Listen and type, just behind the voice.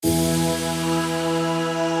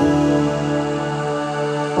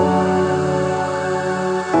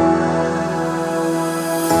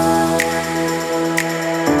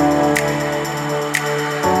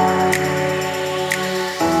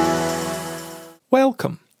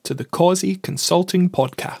Welcome to the Causey Consulting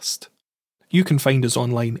Podcast. You can find us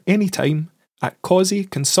online anytime at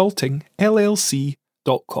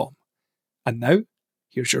causeyconsultingllc.com. And now,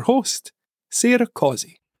 here's your host, Sarah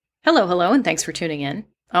Causey. Hello, and thanks for tuning in.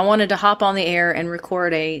 I wanted to hop on the air and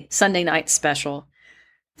record a Sunday night special.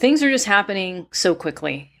 Things are just happening so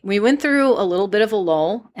quickly. We went through a little bit of a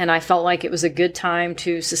lull, and I felt like it was a good time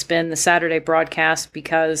to suspend the Saturday broadcast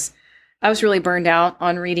because I was really burned out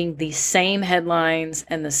on reading the same headlines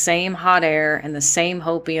and the same hot air and the same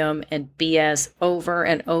hopium and BS over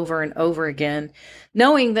and over and over again,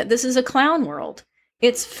 knowing that this is a clown world.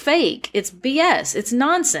 It's fake. It's BS. It's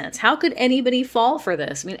nonsense. How could anybody fall for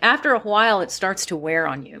this? I mean, after a while, it starts to wear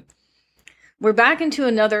on you. We're back into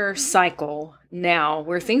another cycle now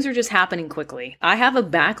where things are just happening quickly. I have a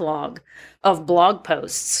backlog of blog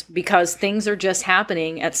posts because things are just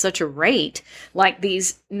happening at such a rate, like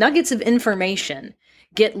these nuggets of information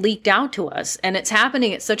get leaked out to us. And it's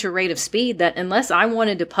happening at such a rate of speed that unless I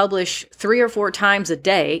wanted to publish 3 or 4 times a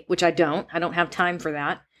day, which I don't have time for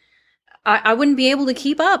that, I wouldn't be able to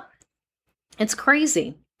keep up. It's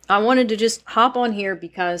crazy. I wanted to just hop on here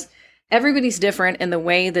because everybody's different in the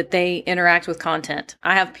way that they interact with content.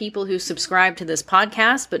 I have people who subscribe to this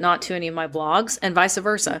podcast, but not to any of my blogs, and vice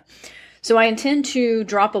versa. So I intend to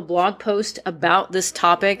drop a blog post about this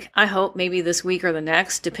topic, I hope maybe this week or the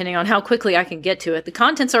next, depending on how quickly I can get to it. The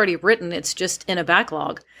content's already written, it's just in a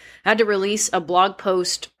backlog. I had to release a blog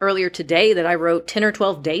post earlier today that I wrote 10 or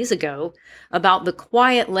 12 days ago about the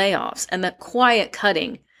quiet layoffs and the quiet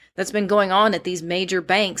cutting that's been going on at these major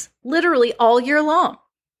banks literally all year long.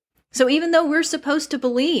 So even though we're supposed to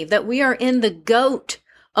believe that we are in the GOAT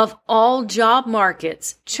of all job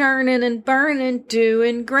markets, churning and burning,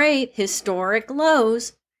 doing great, historic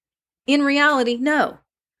lows, in reality, no.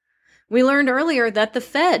 We learned earlier that the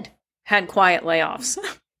Fed had quiet layoffs.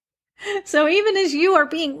 So even as you are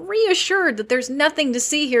being reassured that there's nothing to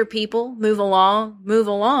see here, people, move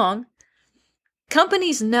along,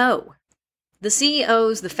 companies know. The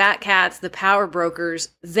CEOs, the fat cats, the power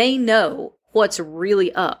brokers, they know what's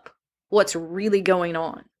really up. What's really going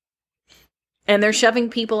on. And they're shoving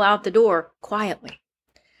people out the door quietly.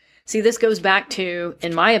 See, this goes back to,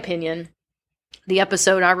 in my opinion, the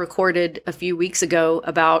episode I recorded a few weeks ago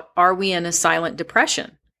about, are we in a silent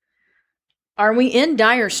depression? Are we in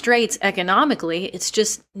dire straits economically? It's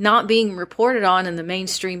just not being reported on in the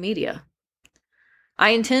mainstream media. I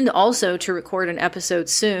intend also to record an episode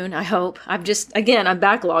soon, I hope. I'm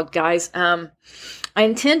backlogged, guys. I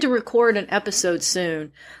intend to record an episode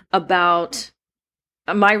soon about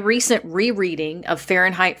my recent rereading of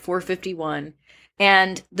Fahrenheit 451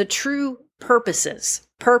 and the true purposes,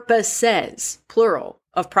 plural,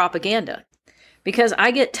 of propaganda. Because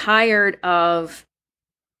I get tired of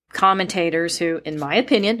commentators who, in my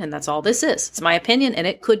opinion, and that's all this is, it's my opinion and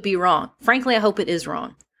it could be wrong. Frankly, I hope it is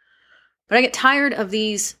wrong. But I get tired of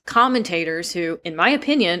these commentators who, in my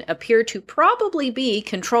opinion, appear to probably be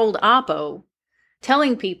controlled oppo,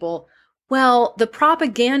 telling people, well, the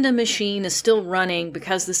propaganda machine is still running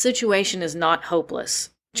because the situation is not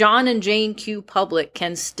hopeless. John and Jane Q. Public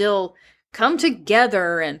can still come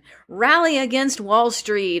together and rally against Wall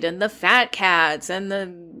Street and the fat cats and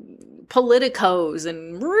the politicos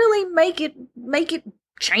and really make it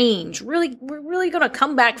change. We're really going to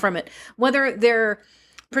come back from it. Whether they're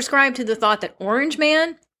prescribed to the thought that Orange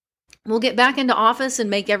Man will get back into office and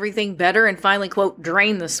make everything better and finally, quote,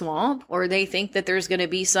 drain the swamp, or they think that there's going to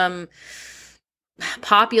be some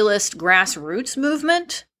populist grassroots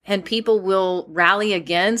movement and people will rally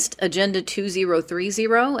against Agenda 2030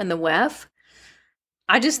 and the WEF.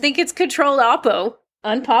 I just think it's controlled oppo,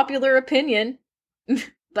 unpopular opinion,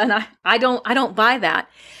 but I don't buy that.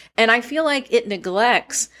 And I feel like it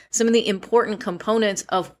neglects some of the important components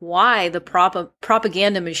of why the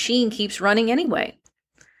propaganda machine keeps running anyway.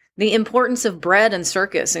 The importance of bread and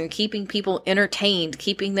circus and keeping people entertained,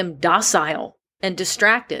 keeping them docile and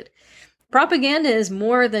distracted. Propaganda is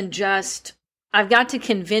more than just, I've got to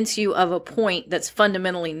convince you of a point that's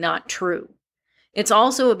fundamentally not true. It's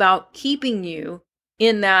also about keeping you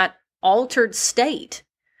in that altered state.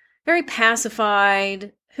 Very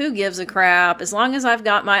pacified, who gives a crap? As long as I've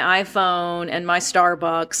got my iPhone and my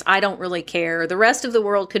Starbucks, I don't really care. The rest of the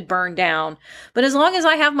world could burn down. But as long as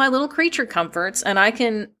I have my little creature comforts and I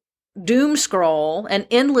can doom scroll and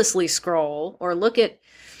endlessly scroll or look at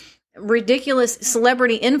ridiculous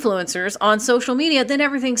celebrity influencers on social media, then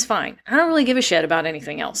everything's fine. I don't really give a shit about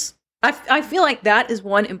anything else. I feel like that is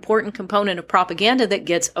one important component of propaganda that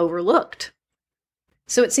gets overlooked.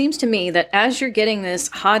 So it seems to me that as you're getting this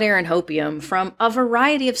hot air and hopium from a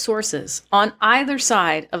variety of sources on either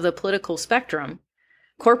side of the political spectrum,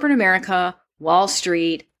 corporate America Wall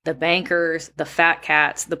Street, the bankers, the fat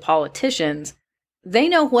cats, the politicians, they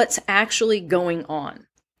know what's actually going on.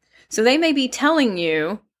 So they may be telling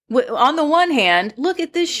you, on the one hand, look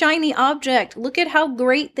at this shiny object, look at how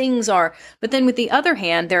great things are. But then with the other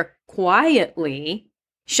hand, they're quietly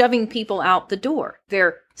shoving people out the door.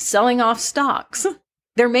 They're selling off stocks.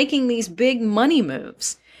 They're making these big money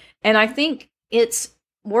moves. And I think it's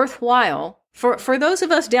worthwhile for those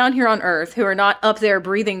of us down here on Earth who are not up there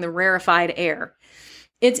breathing the rarefied air.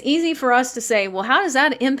 It's easy for us to say, well, how does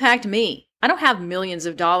that impact me? I don't have millions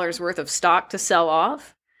of dollars worth of stock to sell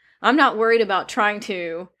off. I'm not worried about trying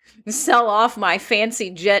to sell off my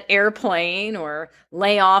fancy jet airplane or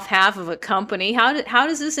lay off half of a company. How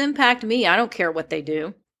does this impact me? I don't care what they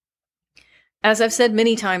do. As I've said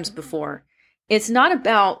many times before, it's not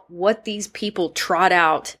about what these people trot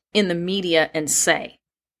out in the media and say.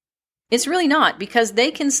 It's really not, because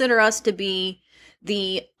they consider us to be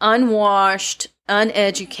the unwashed,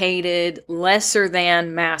 uneducated, lesser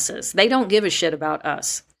than masses. They don't give a shit about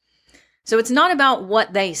us. So it's not about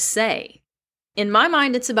what they say. In my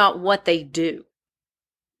mind, it's about what they do.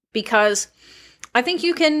 Because I think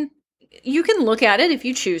you can look at it, if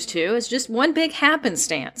you choose to, as just one big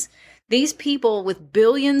happenstance. These people with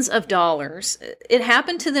billions of dollars, it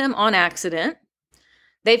happened to them on accident.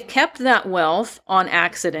 They've kept that wealth on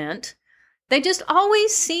accident. They just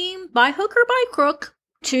always seem, by hook or by crook,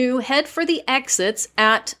 to head for the exits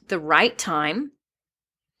at the right time.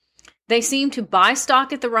 They seem to buy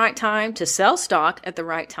stock at the right time, to sell stock at the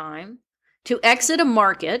right time, to exit a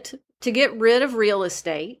market, to get rid of real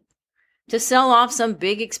estate, to sell off some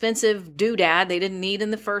big expensive doodad they didn't need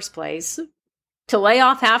in the first place, to lay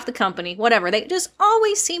off half the company, whatever. They just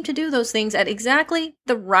always seem to do those things at exactly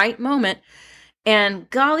the right moment. And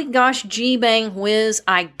golly gosh, gee bang whiz,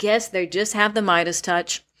 I guess they just have the Midas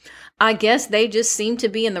touch. I guess they just seem to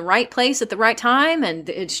be in the right place at the right time, and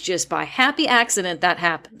it's just by happy accident that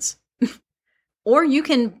happens. Or you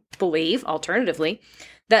can believe, alternatively,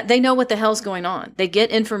 that they know what the hell's going on. They get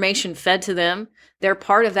information fed to them. They're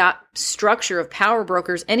part of that structure of power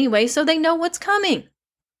brokers anyway, so they know what's coming.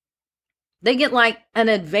 They get like an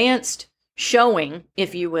advanced showing,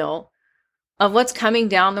 if you will, of what's coming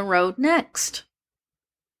down the road next.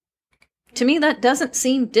 To me, that doesn't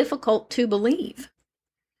seem difficult to believe.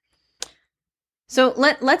 So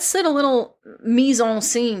let's set a little mise en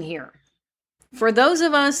scene here. For those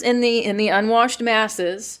of us in the unwashed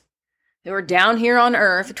masses who are down here on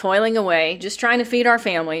Earth, toiling away, just trying to feed our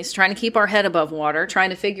families, trying to keep our head above water,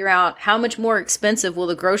 trying to figure out how much more expensive will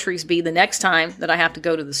the groceries be the next time that I have to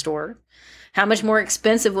go to the store? How much more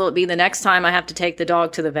expensive will it be the next time I have to take the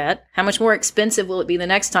dog to the vet? How much more expensive will it be the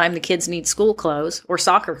next time the kids need school clothes or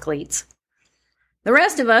soccer cleats? The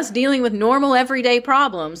rest of us dealing with normal everyday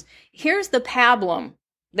problems, here's the pablum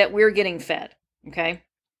that we're getting fed, okay?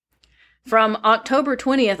 From October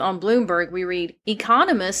 20th on Bloomberg, we read,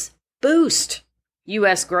 economists boost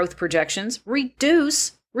U.S. growth projections,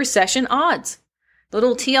 reduce recession odds. The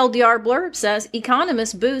little TLDR blurb says,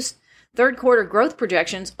 economists boost third quarter growth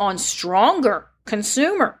projections on stronger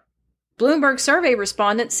consumer. Bloomberg survey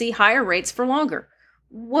respondents see higher rates for longer.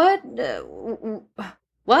 What?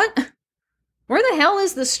 Where the hell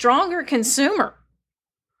is the stronger consumer?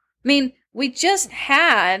 I mean, we just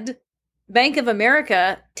had Bank of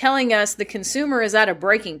America telling us the consumer is at a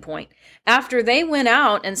breaking point. After they went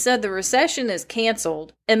out and said the recession is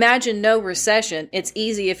canceled, imagine no recession, it's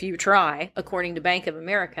easy if you try, according to Bank of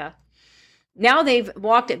America. Now they've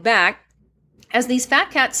walked it back, as these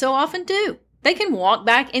fat cats so often do. They can walk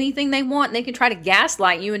back anything they want, and they can try to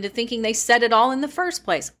gaslight you into thinking they said it all in the first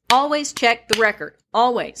place. Always check the record.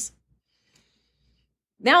 Always.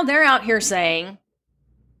 Now they're out here saying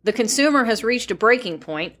the consumer has reached a breaking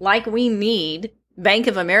point, like we need Bank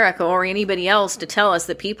of America or anybody else to tell us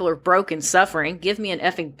that people are broke and suffering. Give me an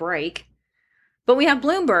effing break. But we have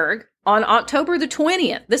Bloomberg on October the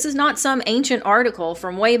 20th. This is not some ancient article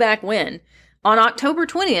from way back when. On October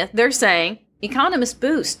 20th, they're saying economists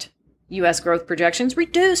boost U.S. growth projections,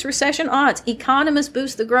 reduce recession odds. Economists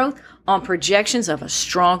boost the growth on projections of a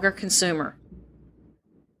stronger consumer.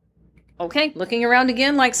 Okay, looking around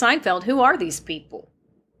again like Seinfeld, who are these people?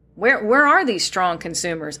 Where are these strong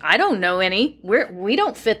consumers? I don't know any. We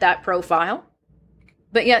don't fit that profile.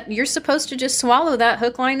 But yet you're supposed to just swallow that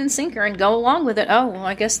hook, line, and sinker and go along with it. Oh, well,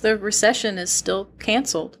 I guess the recession is still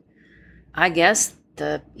canceled. I guess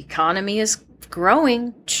the economy is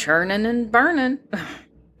growing, churning and burning.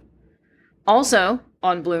 Also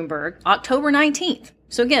on Bloomberg, October 19th.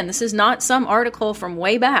 So again, this is not some article from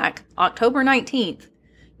way back. October 19th,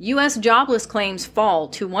 U.S. jobless claims fall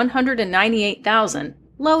to 198,000,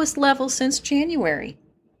 lowest level since January.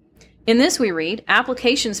 In this, we read,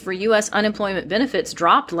 applications for U.S. unemployment benefits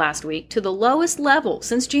dropped last week to the lowest level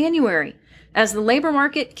since January, as the labor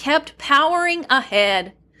market kept powering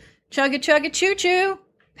ahead. Chugga chugga choo choo,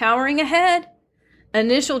 powering ahead.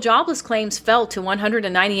 Initial jobless claims fell to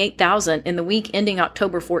 198,000 in the week ending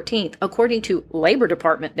October 14th, according to Labor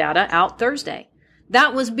Department data out Thursday.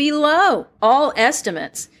 That was below all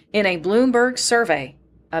estimates in a Bloomberg survey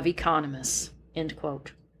of economists. End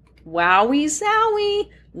quote. Wowie zowie.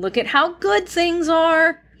 Look at how good things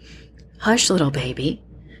are. Hush, little baby.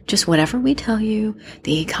 Just whatever we tell you,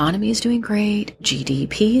 the economy is doing great.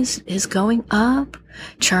 GDP is going up.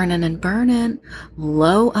 Churning and burning.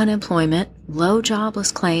 Low unemployment. Low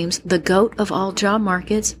jobless claims. The goat of all job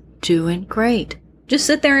markets. Doing great. Just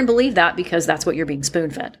sit there and believe that because that's what you're being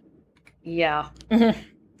spoon-fed. Yeah.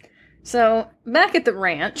 So, back at the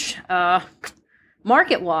ranch,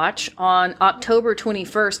 MarketWatch on October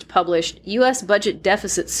 21st published U.S. budget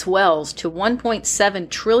deficit swells to $1.7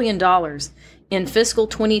 trillion in fiscal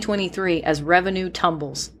 2023 as revenue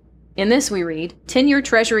tumbles. In this, we read, 10-year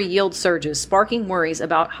Treasury yield surges, sparking worries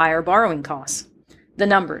about higher borrowing costs. The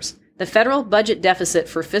numbers. The federal budget deficit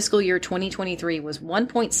for fiscal year 2023 was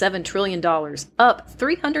 $1.7 trillion, up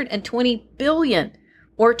 $320 billion,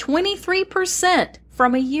 or 23%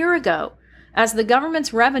 from a year ago, as the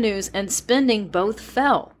government's revenues and spending both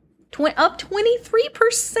fell. Up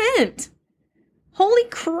 23%! Holy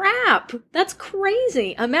crap! That's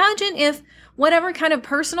crazy. Imagine if whatever kind of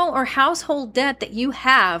personal or household debt that you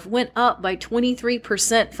have went up by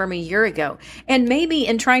 23% from a year ago. And maybe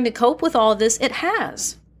in trying to cope with all of this, it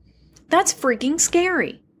has. That's freaking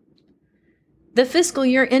scary. The fiscal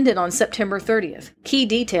year ended on September 30th. Key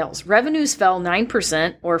details. Revenues fell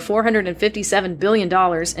 9%, or $457 billion in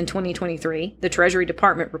 2023, the Treasury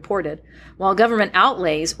Department reported, while government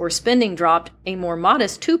outlays or spending dropped a more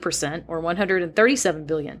modest 2%, or $137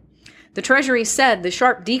 billion. The Treasury said the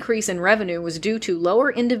sharp decrease in revenue was due to lower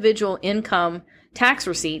individual income tax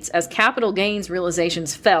receipts as capital gains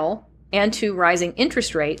realizations fell, and to rising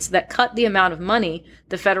interest rates that cut the amount of money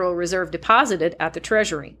the Federal Reserve deposited at the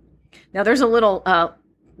Treasury. Now, there's a little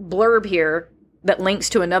blurb here that links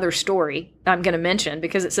to another story I'm going to mention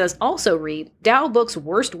because it says, also read, Dow books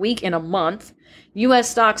worst week in a month. U.S.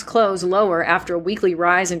 stocks close lower after a weekly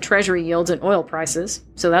rise in Treasury yields and oil prices.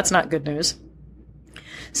 So that's not good news.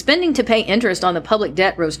 Spending to pay interest on the public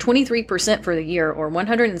debt rose 23% for the year, or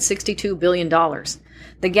 $162 billion.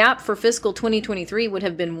 The gap for fiscal 2023 would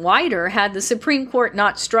have been wider had the Supreme Court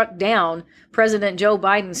not struck down President Joe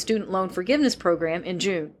Biden's student loan forgiveness program in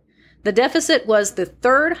June. The deficit was the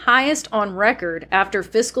third highest on record after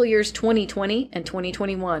fiscal years 2020 and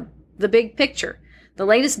 2021. The big picture. The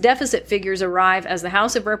latest deficit figures arrive as the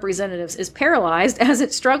House of Representatives is paralyzed as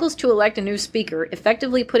it struggles to elect a new speaker,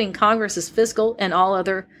 effectively putting Congress's fiscal and all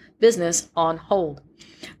other business on hold.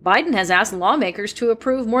 Biden has asked lawmakers to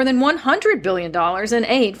approve more than $100 billion in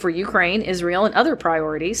aid for Ukraine, Israel, and other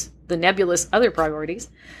priorities, the nebulous other priorities.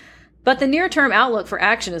 But the near-term outlook for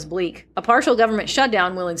action is bleak. A partial government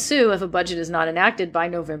shutdown will ensue if a budget is not enacted by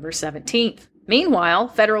November 17th. Meanwhile,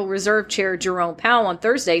 Federal Reserve Chair Jerome Powell on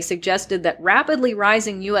Thursday suggested that rapidly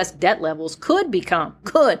rising U.S. debt levels could become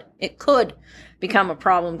a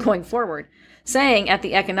problem going forward, saying at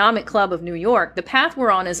the Economic Club of New York, the path we're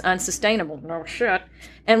on is unsustainable, no shit,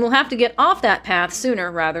 and we'll have to get off that path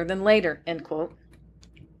sooner rather than later, end quote.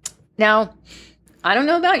 Now, I don't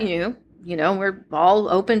know about you. You know, we're all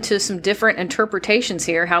open to some different interpretations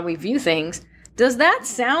here, how we view things. Does that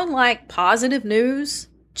sound like positive news?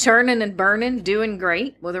 Churning and burning, doing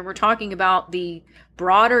great, whether we're talking about the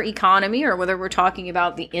broader economy or whether we're talking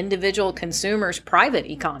about the individual consumer's private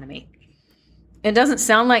economy. It doesn't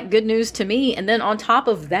sound like good news to me. And then on top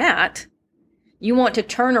of that, you want to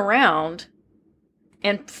turn around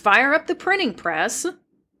and fire up the printing press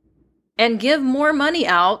and give more money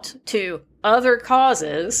out to other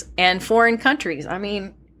causes and foreign countries. I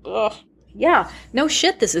mean, yeah, no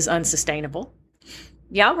shit, this is unsustainable.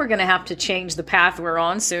 Yeah, we're going to have to change the path we're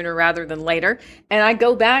on sooner rather than later. And I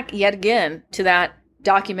go back yet again to that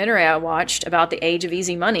documentary I watched about the age of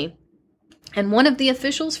easy money. And one of the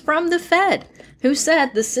officials from the Fed who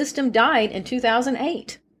said the system died in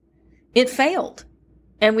 2008. It failed.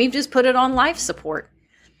 And we've just put it on life support.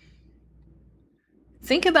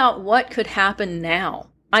 Think about what could happen now.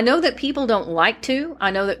 I know that people don't like to.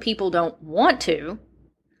 I know that people don't want to.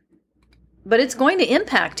 But it's going to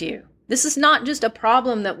impact you. This is not just a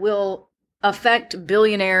problem that will affect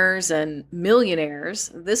billionaires and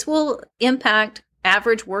millionaires. This will impact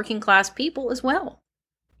average working class people as well.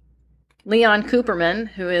 Leon Cooperman,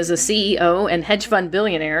 who is a CEO and hedge fund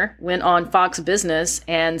billionaire, went on Fox Business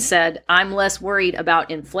and said, "I'm less worried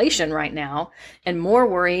about inflation right now and more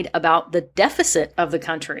worried about the deficit of the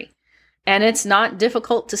country." And it's not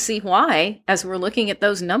difficult to see why, as we're looking at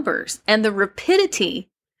those numbers and the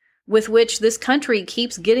rapidity with which this country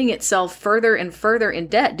keeps getting itself further and further in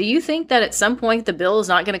debt. Do you think that at some point the bill is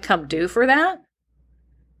not going to come due for that?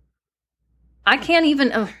 I can't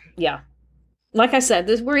even, yeah. Like I said,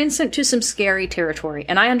 we're into some scary territory,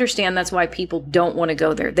 and I understand that's why people don't want to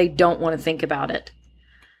go there. They don't want to think about it.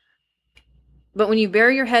 But when you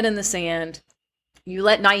bury your head in the sand, you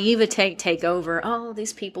let naivete take over. Oh,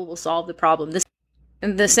 these people will solve the problem.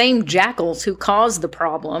 And the same jackals who caused the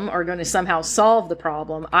problem are going to somehow solve the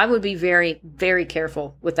problem. I would be very, very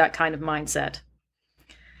careful with that kind of mindset.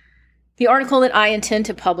 The article that I intend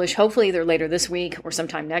to publish, hopefully either later this week or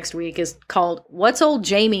sometime next week, is called "What's Old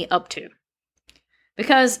Jamie Up To?"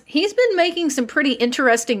 Because he's been making some pretty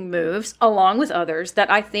interesting moves, along with others, that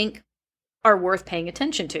I think are worth paying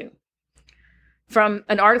attention to. From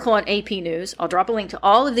an article on AP News, I'll drop a link to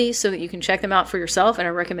all of these so that you can check them out for yourself, and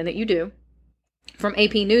I recommend that you do. From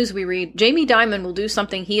AP News, we read, Jamie Dimon will do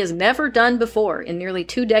something he has never done before in nearly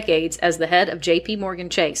 2 decades as the head of JP Morgan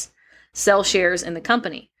Chase: sell shares in the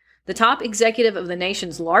company. The top executive of the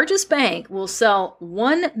nation's largest bank will sell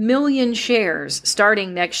 1 million shares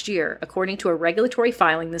starting next year, according to a regulatory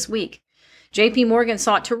filing this week. JP Morgan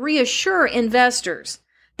sought to reassure investors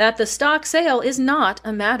that the stock sale is not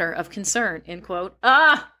a matter of concern, end quote.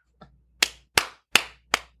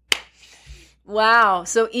 Wow.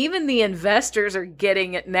 So even the investors are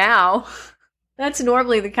getting it now. That's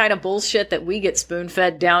normally the kind of bullshit that we get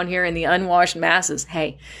spoon-fed down here in the unwashed masses.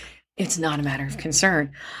 Hey, it's not a matter of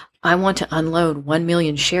concern. I want to unload 1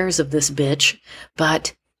 million shares of this bitch,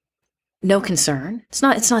 but no concern. It's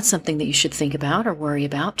not something that you should think about or worry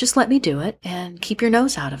about. Just let me do it and keep your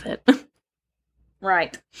nose out of it.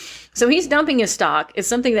 Right. So he's dumping his stock. It's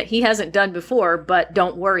something that he hasn't done before, but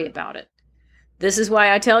don't worry about it. This is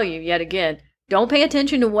why I tell you yet again, don't pay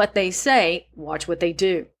attention to what they say, watch what they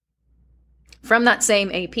do. From that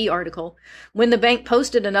same AP article, when the bank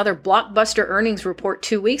posted another blockbuster earnings report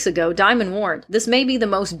 2 weeks ago, Dimon warned, this may be the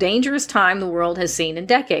most dangerous time the world has seen in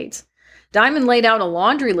decades. Dimon laid out a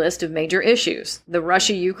laundry list of major issues: the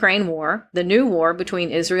Russia-Ukraine war, the new war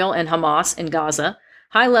between Israel and Hamas in Gaza,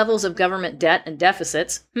 high levels of government debt and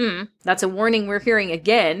deficits. That's a warning we're hearing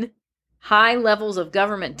again. High levels of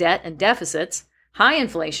government debt and deficits, high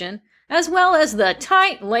inflation, as well as the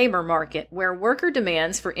tight labor market, where worker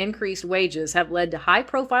demands for increased wages have led to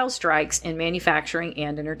high-profile strikes in manufacturing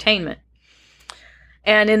and entertainment.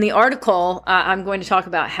 And in the article, I'm going to talk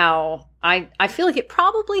about how I feel like it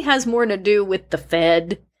probably has more to do with the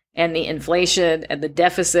Fed and the inflation and the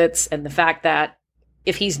deficits and the fact that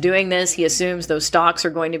if he's doing this, he assumes those stocks are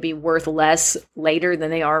going to be worth less later than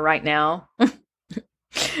they are right now.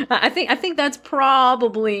 I think that's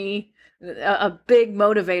probably a big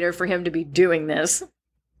motivator for him to be doing this.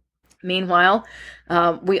 Meanwhile,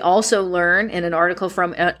 we also learn in an article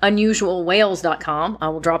from unusualwhales.com, I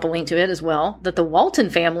will drop a link to it as well, that the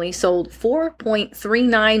Walton family sold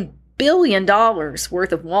 $4.39 billion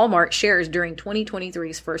worth of Walmart shares during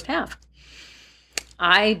 2023's first half.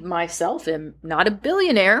 I myself am not a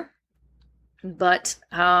billionaire, but,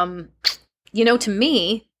 to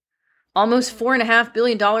me, almost $4.5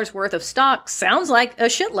 billion worth of stock sounds like a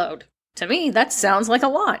shitload. To me, that sounds like a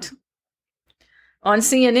lot. On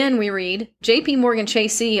CNN, we read, JP Morgan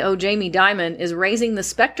Chase CEO Jamie Dimon is raising the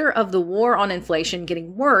specter of the war on inflation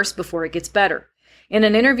getting worse before it gets better. In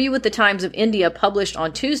an interview with the Times of India published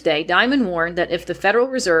on Tuesday, Dimon warned that if the Federal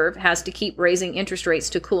Reserve has to keep raising interest rates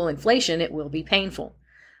to cool inflation, it will be painful.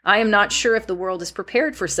 I am not sure if the world is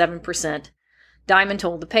prepared for 7%, Dimon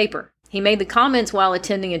told the paper. He made the comments while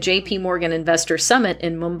attending a JP Morgan investor summit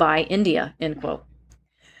in Mumbai, India, end quote.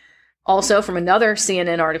 Also, from another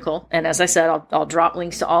CNN article, and as I said, I'll drop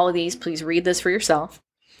links to all of these. Please read this for yourself.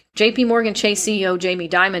 JP Morgan Chase CEO Jamie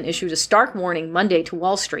Dimon issued a stark warning Monday to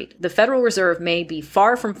Wall Street. The Federal Reserve may be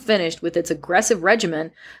far from finished with its aggressive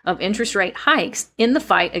regimen of interest rate hikes in the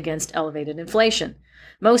fight against elevated inflation.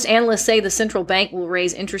 Most analysts say the central bank will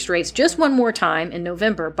raise interest rates just one more time in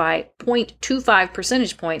November by 0.25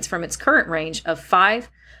 percentage points from its current range of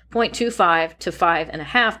 5.25 to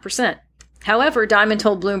 5.5%. However, Dimon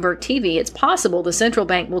told Bloomberg TV it's possible the central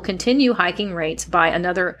bank will continue hiking rates by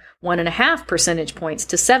another 1.5 percentage points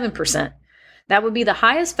to 7%. That would be the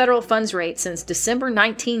highest federal funds rate since December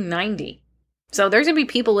 1990. So there's going to be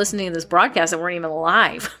people listening to this broadcast that weren't even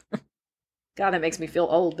alive. God, that makes me feel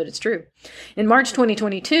old, but it's true. In March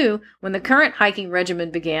 2022, when the current hiking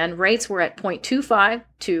regimen began, rates were at 0.25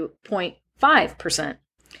 to 0.5%.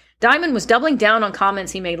 Diamond was doubling down on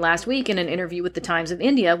comments he made last week in an interview with the Times of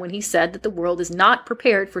India when he said that the world is not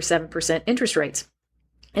prepared for 7% interest rates.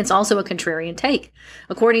 It's also a contrarian take.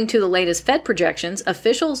 According to the latest Fed projections,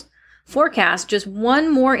 officials forecast just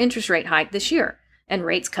one more interest rate hike this year and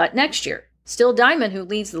rates cut next year. Still, Diamond, who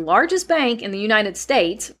leads the largest bank in the United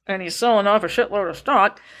States, and he's selling off a shitload of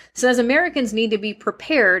stock, says Americans need to be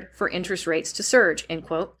prepared for interest rates to surge, end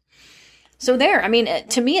quote. So there, I mean,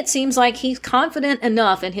 to me, it seems like he's confident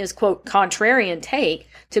enough in his, quote, contrarian take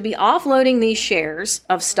to be offloading these shares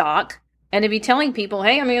of stock and to be telling people,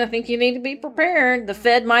 hey, I think you need to be prepared. The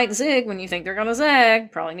Fed might zig when you think they're going to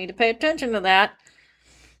zag. Probably need to pay attention to that.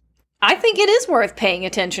 I think it is worth paying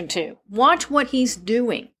attention to. Watch what he's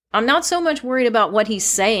doing. I'm not so much worried about what he's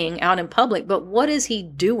saying out in public, but what is he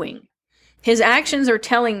doing? His actions are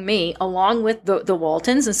telling me, along with the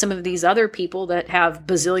Waltons and some of these other people that have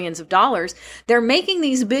bazillions of dollars, they're making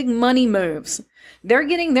these big money moves. They're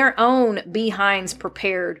getting their own behinds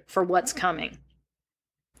prepared for what's coming.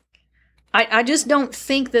 I just don't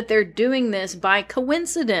think that they're doing this by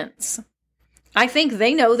coincidence. I think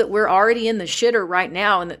they know that we're already in the shitter right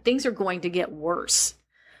now and that things are going to get worse.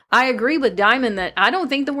 I agree with Diamond that I don't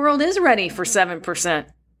think the world is ready for 7%.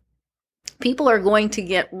 People are going to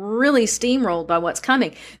get really steamrolled by what's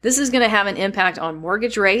coming. This is going to have an impact on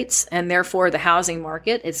mortgage rates and therefore the housing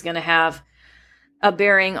market. It's going to have a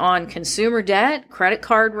bearing on consumer debt, credit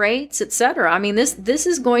card rates, etc. This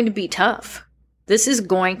is going to be tough. This is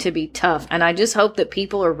going to be tough, and I just hope that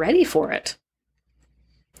people are ready for it.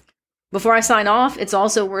 Before I sign off, it's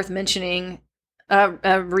also worth mentioning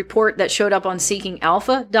a report that showed up on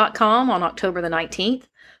seekingalpha.com on October the 19th.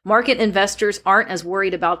 Market investors aren't as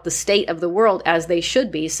worried about the state of the world as they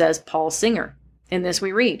should be, says Paul Singer. In this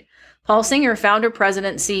we read, Paul Singer, founder,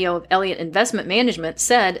 president, and CEO of Elliott Investment Management,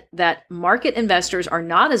 said that market investors are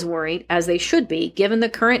not as worried as they should be given the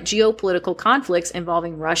current geopolitical conflicts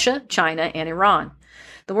involving Russia, China, and Iran.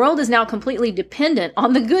 The world is now completely dependent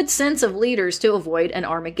on the good sense of leaders to avoid an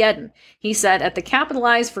Armageddon, he said at the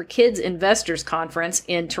Capitalize for Kids Investors Conference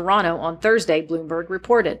in Toronto on Thursday, Bloomberg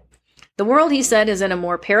reported. The world, he said, is in a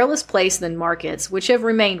more perilous place than markets, which have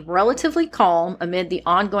remained relatively calm amid the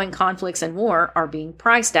ongoing conflicts and war, are being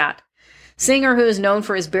priced at. Singer, who is known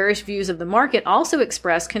for his bearish views of the market, also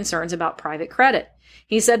expressed concerns about private credit.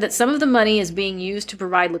 He said that some of the money is being used to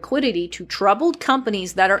provide liquidity to troubled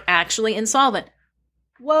companies that are actually insolvent.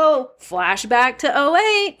 Whoa, flashback to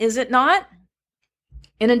 2008, is it not?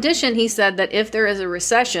 In addition, he said that if there is a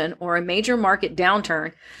recession or a major market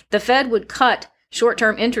downturn, the Fed would cut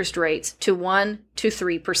short-term interest rates to 1 to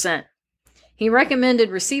 3%. He recommended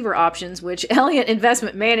receiver options, which Elliott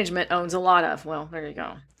Investment Management owns a lot of. Well, there you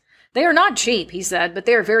go. They are not cheap, he said, but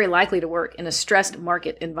they are very likely to work in a stressed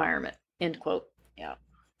market environment. End quote. Yeah.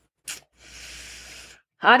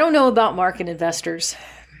 I don't know about market investors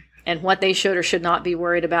and what they should or should not be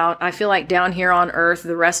worried about. I feel like down here on Earth,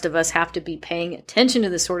 the rest of us have to be paying attention to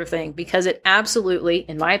this sort of thing because it absolutely,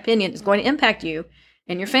 in my opinion, is going to impact you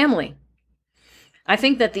and your family. I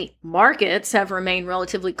think that the markets have remained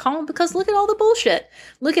relatively calm because look at all the bullshit.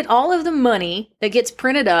 Look at all of the money that gets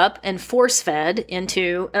printed up and force-fed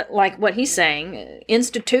into, like what he's saying,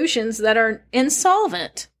 institutions that are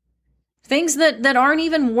insolvent. Things that aren't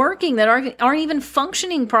even working, that aren't even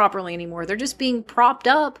functioning properly anymore. They're just being propped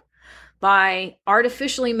up by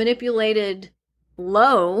artificially manipulated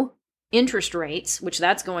low interest rates, which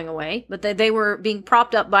that's going away. But they were being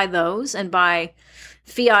propped up by those and by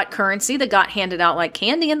fiat currency that got handed out like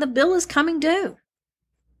candy, and the bill is coming due.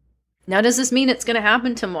 Now, does this mean it's going to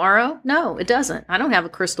happen tomorrow? No, it doesn't. I don't have a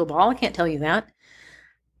crystal ball. I can't tell you that.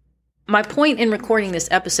 My point in recording this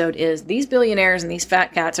episode is these billionaires and these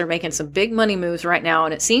fat cats are making some big money moves right now,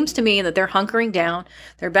 and it seems to me that they're hunkering down,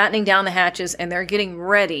 they're battening down the hatches, and they're getting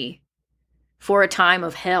ready for a time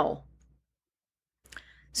of hell.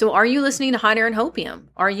 So are you listening to Hot Air and Hopium?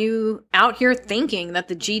 Are you out here thinking that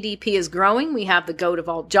the GDP is growing? We have the goat of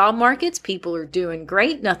all job markets. People are doing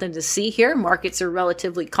great. Nothing to see here. Markets are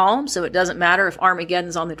relatively calm, so it doesn't matter if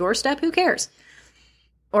Armageddon's on the doorstep. Who cares?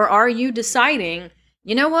 Or are you deciding,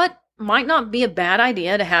 you know what? Might not be a bad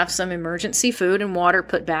idea to have some emergency food and water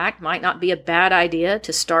put back. Might not be a bad idea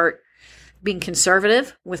to start being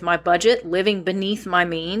conservative with my budget, living beneath my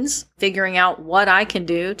means, figuring out what I can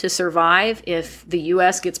do to survive if the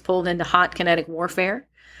U.S. gets pulled into hot kinetic warfare.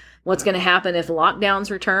 What's going to happen if lockdowns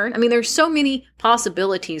return? I mean, there's so many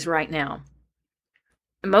possibilities right now.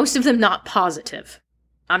 Most of them not positive.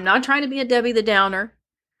 I'm not trying to be a Debbie the Downer,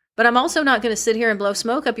 but I'm also not going to sit here and blow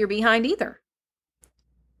smoke up your behind either.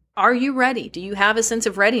 Are you ready? Do you have a sense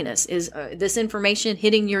of readiness? Is this information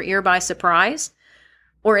hitting your ear by surprise,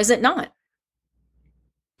 or is it not?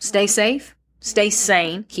 Stay safe, stay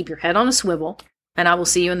sane, keep your head on a swivel, and I will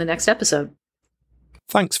see you in the next episode.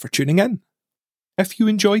 Thanks for tuning in. If you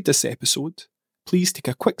enjoyed this episode, please take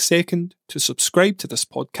a quick second to subscribe to this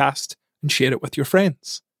podcast and share it with your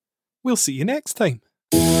friends. We'll see you next time.